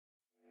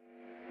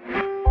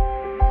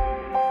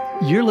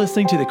You're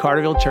listening to the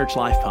Carterville Church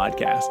Life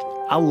Podcast.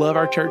 I love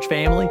our church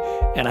family,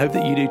 and I hope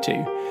that you do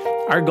too.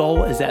 Our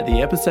goal is that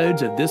the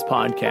episodes of this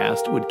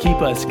podcast would keep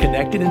us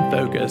connected and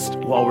focused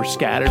while we're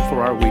scattered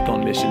for our week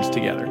on missions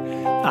together.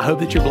 I hope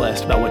that you're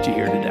blessed by what you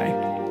hear today.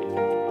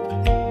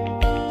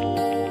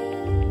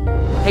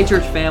 Hey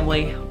church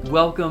family,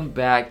 welcome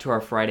back to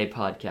our Friday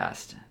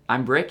podcast.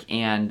 I'm Brick,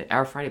 and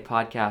our Friday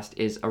podcast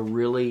is a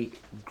really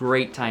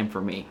great time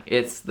for me.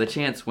 It's the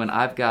chance when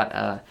I've got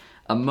a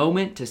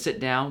moment to sit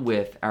down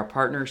with our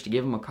partners, to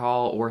give them a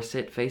call or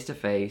sit face to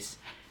face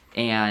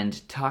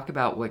and talk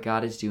about what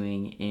God is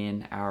doing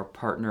in our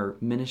partner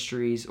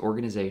ministries,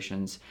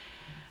 organizations.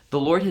 The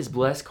Lord has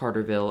blessed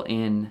Carterville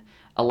in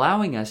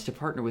allowing us to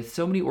partner with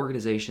so many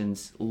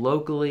organizations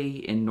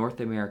locally in North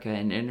America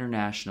and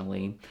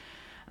internationally,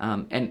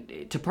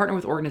 and to partner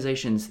with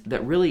organizations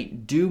that really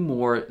do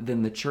more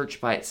than the church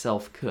by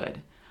itself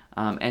could.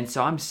 And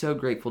so I'm so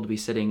grateful to be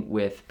sitting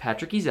with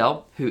Patrick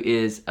Ezel, who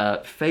is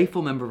a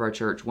faithful member of our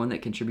church, one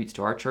that contributes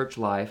to our church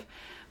life.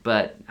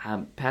 But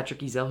Patrick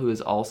Ezel, who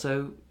is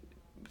also,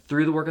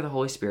 through the work of the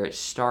Holy Spirit,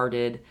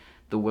 started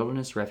the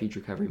Wilderness Refuge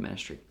Recovery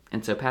Ministry.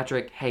 And so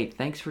Patrick, hey,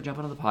 thanks for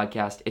jumping on the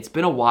podcast. It's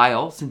been a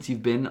while since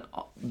you've been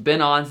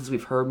on, since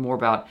we've heard more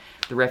about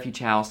the Refuge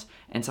House.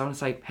 And so I want to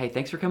say, hey,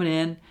 thanks for coming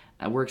in.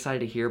 We're excited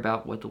to hear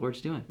about what the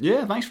Lord's doing.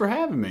 Yeah, thanks for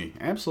having me.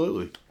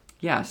 Absolutely.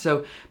 Yeah,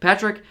 so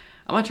Patrick,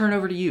 I'm going to turn it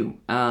over to you.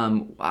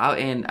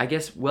 And I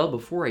guess,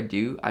 before I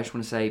do, I just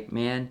want to say,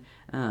 man,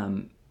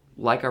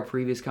 like our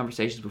previous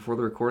conversations before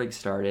the recording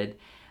started,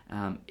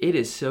 it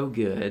is so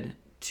good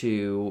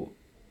to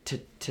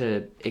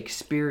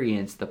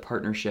experience the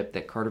partnership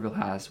that Carterville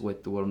has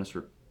with the Wilderness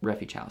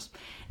Refuge House,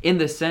 in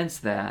the sense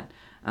that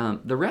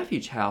the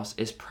Refuge House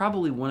is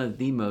probably one of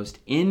the most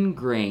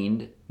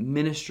ingrained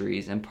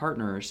ministries and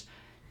partners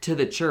to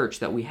the church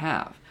that we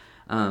have.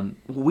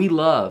 We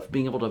love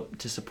being able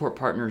to support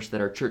partners that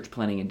are church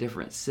planting in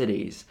different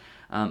cities,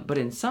 but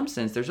in some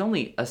sense, there's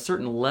only a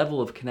certain level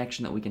of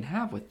connection that we can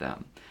have with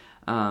them,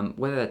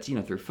 whether that's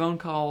through phone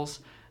calls,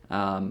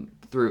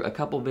 through a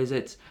couple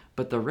visits.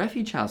 But the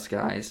Refuge House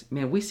guys,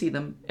 man, we see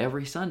them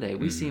every Sunday.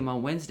 We see them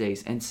on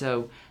Wednesdays, and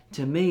so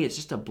to me, it's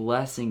just a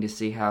blessing to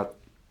see how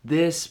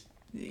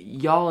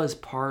y'all as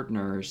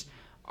partners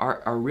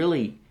are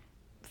really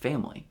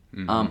family.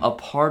 A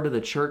part of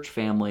the church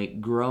family,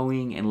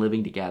 growing and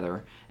living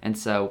together. And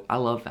so I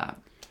love that.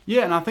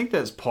 Yeah, and I think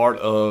that's part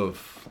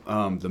of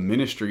the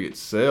ministry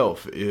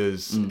itself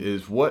is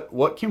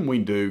what can we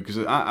do? Because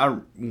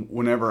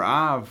whenever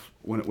I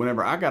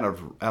got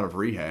out of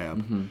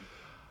rehab,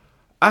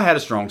 I had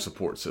a strong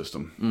support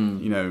system.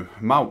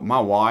 My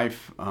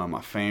wife,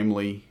 my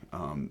family,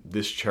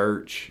 this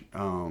church,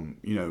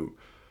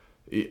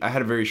 I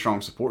had a very strong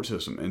support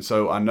system, and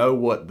so I know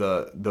what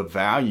the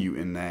value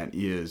in that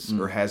is,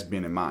 or has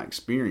been in my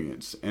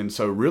experience. And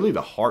so really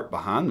the heart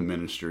behind the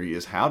ministry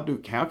is how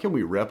can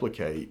we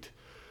replicate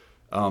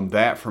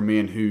that for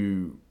men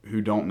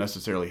who don't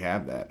necessarily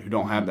have that, who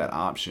don't have that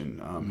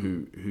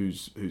option,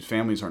 whose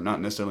families are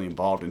not necessarily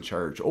involved in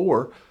church,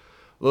 or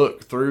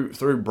look,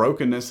 through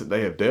brokenness that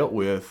they have dealt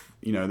with,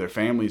 their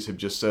families have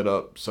just set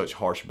up such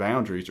harsh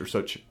boundaries, or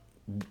such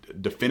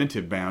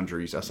definitive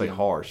boundaries. I say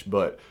harsh,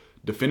 but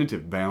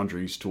definitive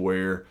boundaries, to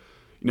where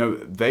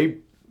they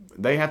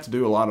have to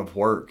do a lot of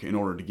work in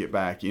order to get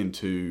back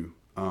into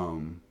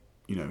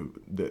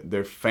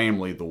their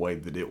family the way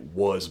that it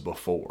was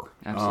before.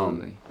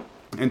 Absolutely.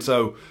 And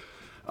so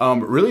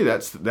really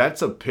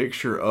that's a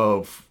picture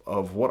of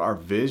what our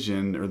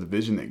vision, or the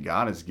vision that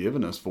God has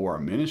given us for our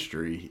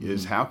ministry,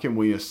 is how can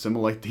we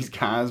assimilate these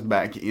guys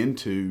back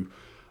into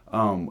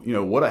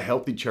what a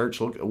healthy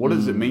church what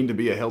does it mean to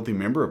be a healthy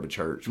member of a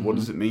church? What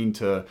does it mean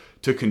to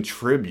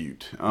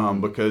contribute?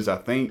 Because I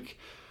think,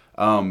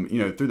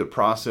 through the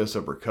process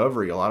of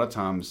recovery, a lot of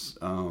times,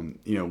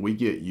 we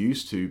get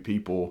used to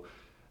people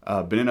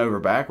bending over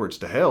backwards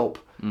to help.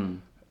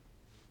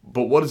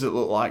 But what does it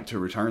look like to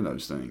return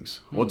those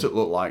things? What's it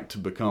look like to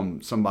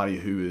become somebody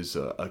who is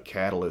a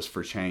catalyst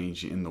for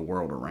change in the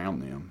world around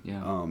them?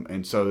 Yeah.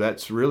 And so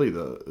that's really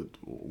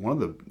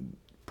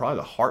probably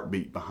the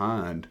heartbeat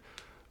behind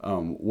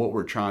what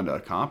we're trying to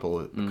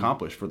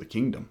accomplish for the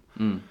kingdom.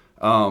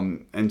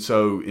 And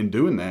so in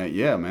doing that,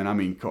 yeah, man, I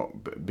mean,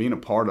 being a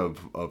part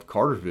of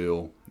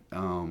Carterville,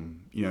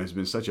 has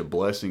been such a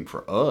blessing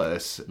for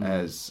us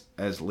as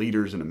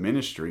leaders in a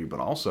ministry, but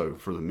also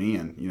for the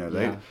men.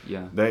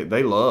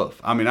 They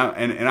love. I mean,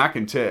 I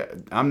can tell.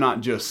 I'm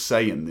not just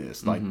saying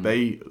this. Like,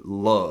 they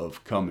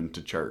love coming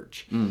to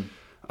church.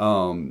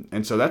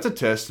 And so that's a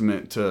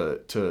testament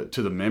to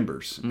the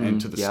members and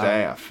to the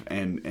staff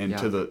and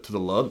to the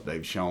love that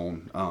they've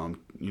shown,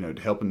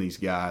 helping these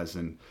guys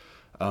and,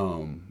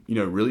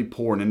 really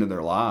pouring into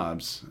their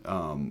lives,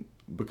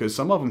 because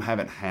some of them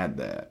haven't had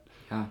that.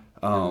 Yeah.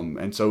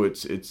 And so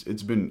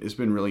it's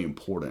been really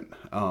important.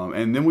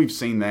 And then we've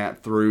seen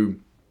that through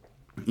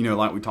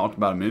like we talked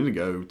about a minute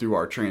ago, through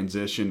our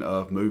transition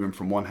of moving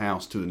from one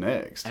house to the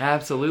next.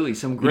 Absolutely.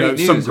 Some great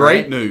news, Some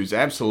great right? news,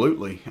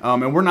 absolutely.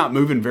 And we're not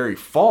moving very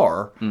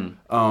far,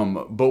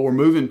 but we're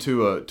moving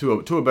to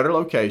a better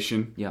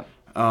location. Yep.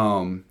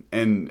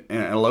 And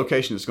a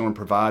location that's going to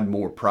provide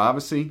more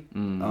privacy,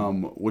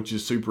 which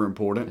is super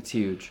important. It's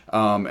huge.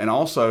 And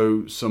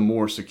also some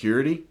more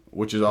security,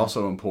 which is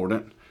also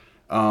important.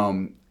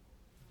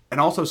 And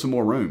also some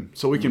more room,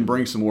 so we can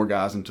bring some more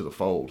guys into the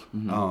fold.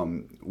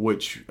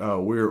 Which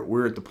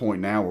we're at the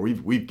point now where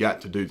we've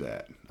got to do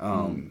that.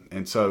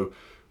 And so,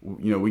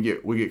 we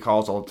get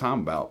calls all the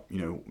time about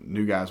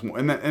new guys,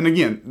 and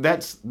again,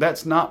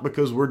 that's not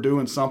because we're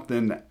doing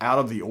something out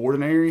of the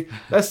ordinary.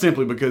 That's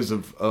simply because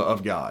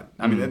of God.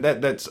 I mean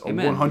that's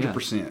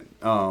 100%.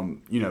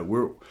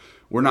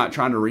 We're not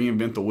trying to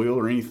reinvent the wheel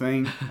or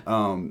anything.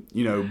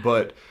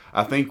 But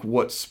I think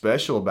what's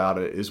special about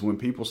it is when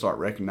people start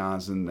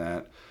recognizing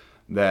that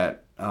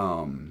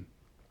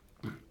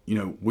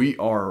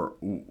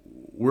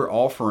we're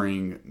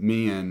offering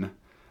men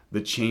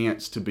the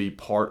chance to be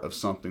part of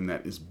something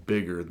that is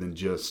bigger than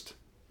just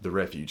the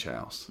refuge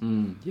house.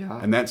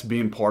 And that's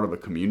being part of a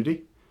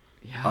community,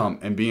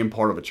 and being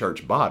part of a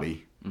church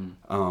body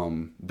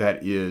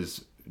that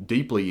is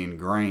deeply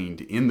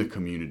ingrained in the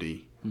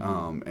community.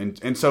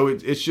 And so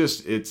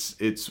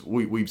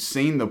we've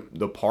seen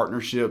the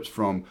partnerships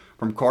from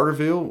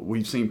Carterville.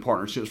 We've seen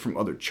partnerships from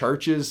other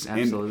churches.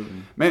 Absolutely.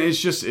 And man,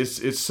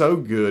 it's so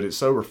good. It's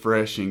so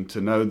refreshing to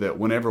know that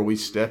whenever we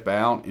step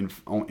out in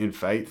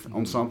faith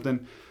on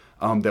something,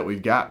 that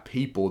we've got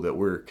people that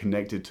we're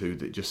connected to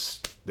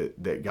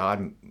that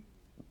God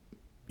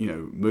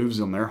moves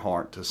on their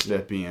heart to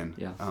step in,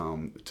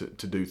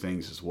 to do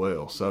things as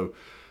well. So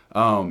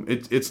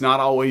it's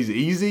not always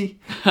easy.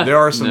 There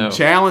are some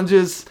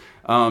challenges.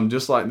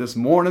 Just like this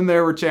morning,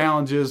 there were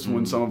challenges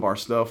when some of our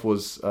stuff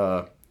was,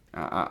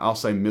 I'll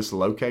say,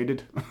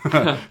 mislocated.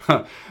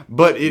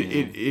 But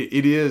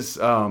it has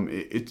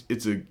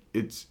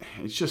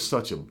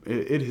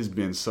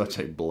been such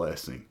a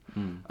blessing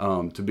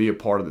to be a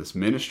part of this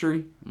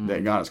ministry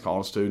that God has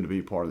called us to, and to be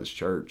a part of this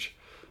church.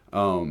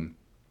 And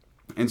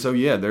so,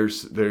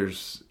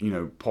 there's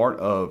part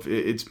of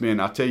it's been,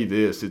 I'll tell you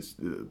this, it's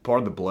part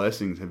of the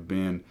blessings have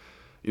been,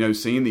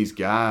 seeing these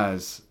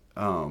guys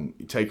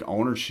take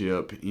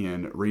ownership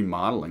in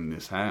remodeling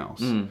this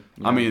house.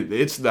 I mean,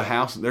 it's the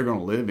house that they're going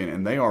to live in,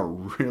 and they are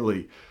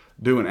really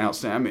doing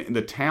outstanding. I mean,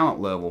 the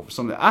talent level for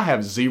something, I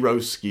have zero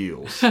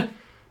skills.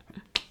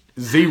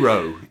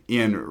 Zero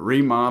in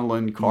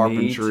remodeling,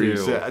 carpentry.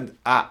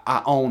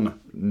 I own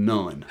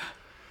none.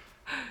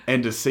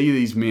 And to see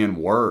these men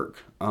work,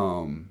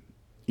 that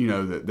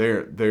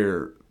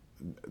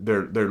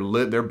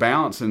they're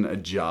balancing a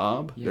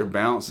job, they're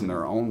balancing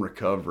their own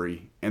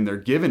recovery, and they're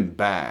giving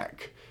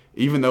back.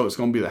 Even though it's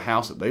going to be the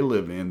house that they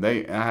live in,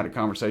 I had a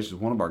conversation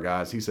with one of our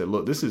guys. He said,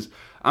 "Look,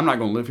 I'm not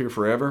going to live here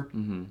forever,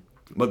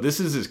 but this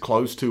is as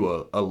close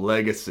to a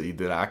legacy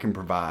that I can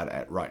provide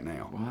at right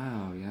now.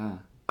 Wow, yeah.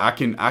 I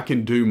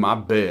can do my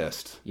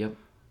best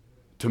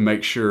to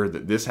make sure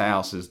that this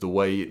house is the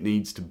way it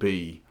needs to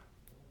be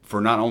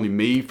for not only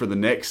me for the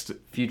next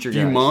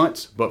few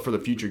months, but for the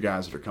future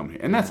guys that are coming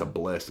here." And that's a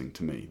blessing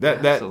to me.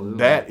 That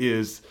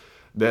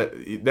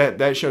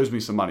shows me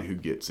somebody who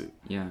gets it.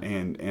 Yeah.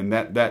 And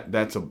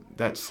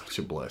that's such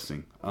a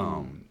blessing.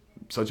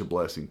 Such a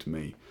blessing to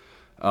me.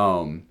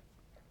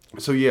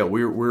 So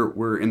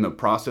we're in the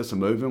process of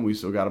moving. We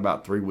still got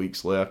about 3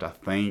 weeks left, I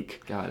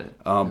think. Got it.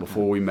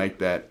 Before we make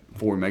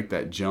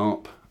that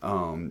jump.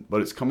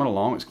 But it's coming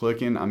along. It's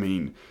clicking. I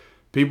mean,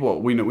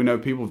 we know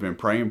people have been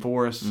praying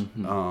for us,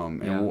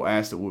 and we'll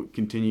ask that we'll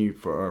continue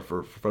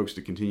for folks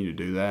to continue to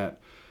do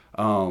that.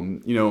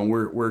 And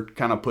we're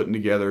kind of putting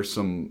together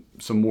some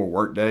more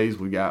work days.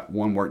 We got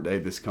one work day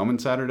this coming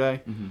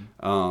Saturday,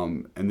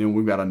 and then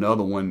we've got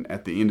another one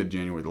at the end of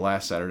January, the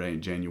last Saturday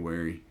in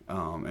January.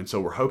 And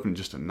so we're hoping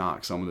just to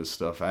knock some of this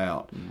stuff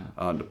out.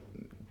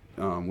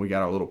 We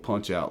got our little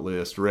punch out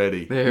list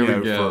ready,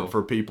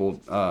 for people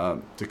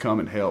to come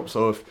and help.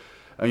 So if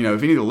any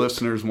of the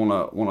listeners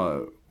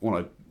want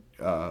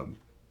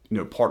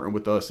to partner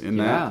with us in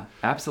that,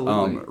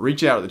 absolutely.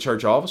 Reach out at the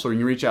church office, or you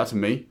can reach out to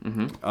me,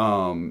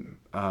 and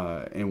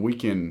we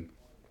can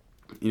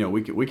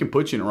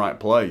put you in the right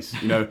place.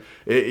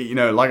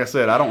 Like I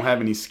said, I don't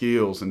have any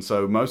skills, and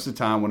so most of the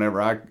time,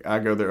 whenever I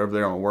go over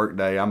there on a work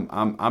day, I'm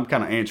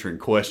kind of answering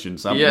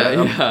questions.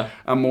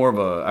 I'm more of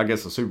a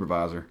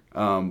supervisor.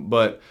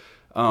 But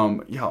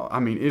I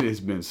mean, it has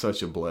been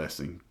such a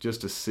blessing just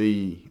to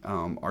see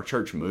our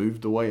church move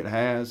the way it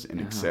has,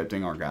 and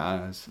accepting our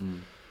guys.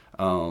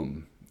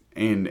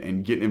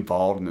 And getting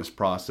involved in this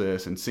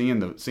process and seeing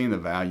the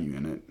value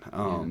in it.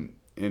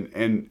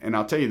 And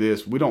I'll tell you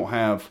this, we don't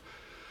have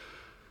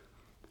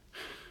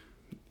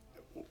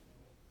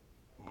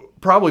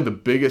probably the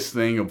biggest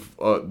thing of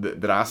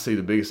that I see,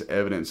 the biggest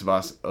evidence of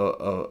us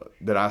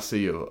that I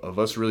see of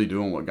us really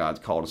doing what God's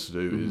called us to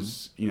do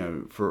is,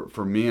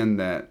 for men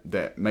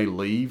that may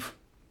leave,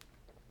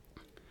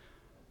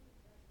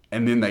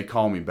 and then they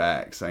call me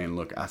back saying,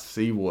 "Look, I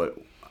see what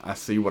I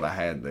see what I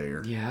had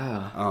there.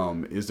 Yeah.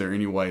 Is there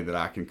any way that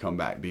I can come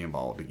back, be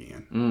involved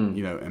again,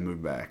 and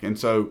move back? And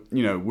so,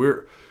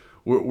 we're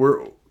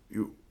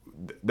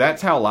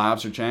that's how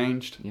lives are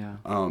changed. Yeah.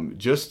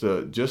 Just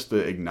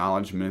the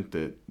acknowledgement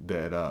that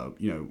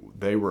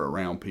they were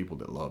around people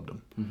that loved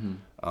them.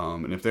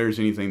 Mm-hmm. And if there's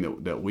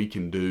anything that we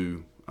can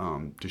do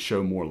to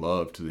show more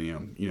love to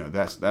them,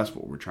 that's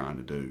what we're trying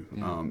to do.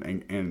 Yeah.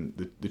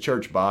 And the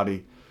church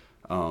body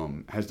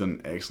has done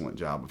an excellent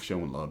job of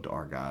showing love to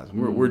our guys.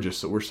 And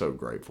we're so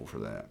grateful for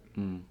that.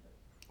 Mm.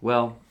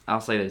 Well,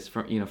 I'll say this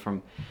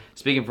from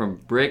speaking from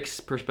Brick's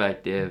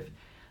perspective.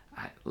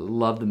 I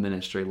love the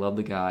ministry, love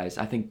the guys.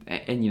 I think,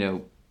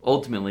 and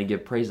ultimately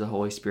give praise to the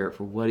Holy Spirit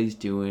for what He's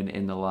doing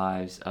in the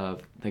lives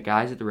of the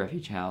guys at the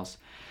Refuge House.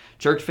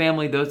 Church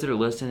family, those that are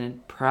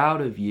listening,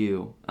 proud of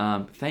you.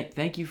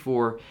 Thank you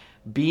for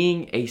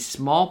being a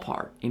small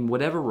part, in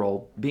whatever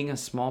role, being a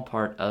small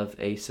part of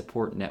a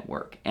support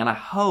network. And I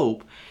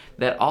hope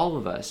that all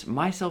of us,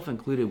 myself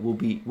included,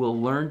 will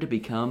learn to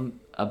become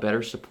a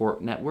better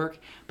support network.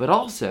 But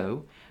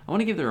also, I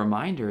want to give the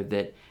reminder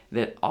that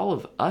all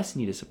of us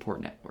need a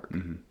support network.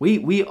 Mm-hmm.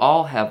 We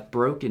all have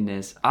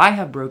brokenness. I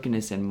have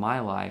brokenness in my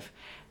life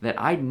that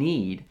I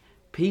need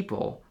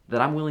people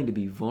that I'm willing to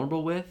be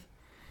vulnerable with,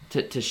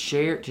 to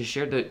share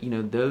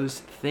the those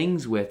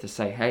things with, to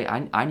say, hey,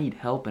 I need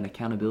help and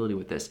accountability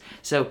with this.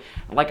 So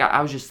like I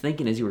was just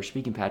thinking as you were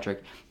speaking,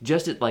 Patrick,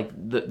 just like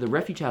the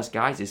Refuge House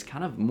guys is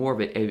kind of more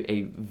of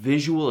a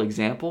visual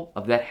example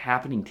of that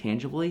happening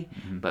tangibly.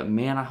 Mm-hmm. But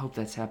man, I hope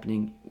that's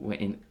happening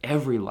in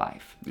every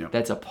life. Yep.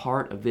 That's a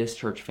part of this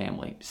church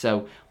family.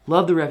 So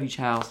love the Refuge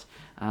House.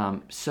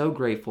 So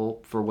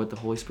grateful for what the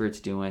Holy Spirit's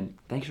doing.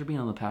 Thanks for being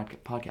on the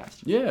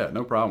podcast. Yeah,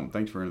 no problem.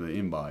 Thanks for the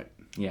invite.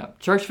 Yeah,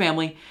 church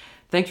family,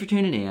 thanks for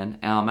tuning in,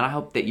 and I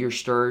hope that you're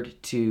stirred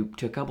to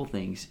a couple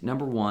things.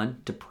 Number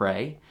one, to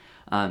pray.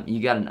 You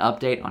got an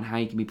update on how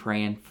you can be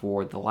praying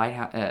for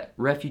the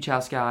Refuge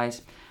House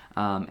guys,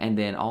 and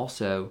then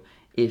also,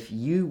 if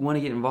you want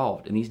to get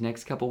involved in these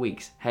next couple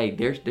weeks, hey,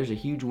 there's a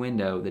huge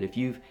window that if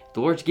the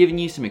Lord's given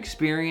you some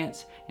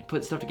experience and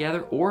put stuff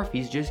together, or if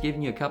He's just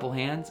giving you a couple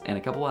hands and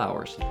a couple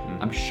hours,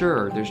 I'm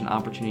sure there's an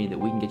opportunity that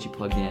we can get you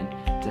plugged in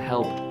to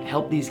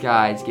help these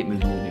guys get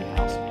moving to the new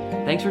house.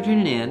 Thanks for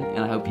tuning in,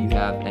 and I hope you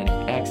have an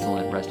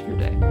excellent rest of your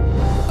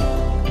day.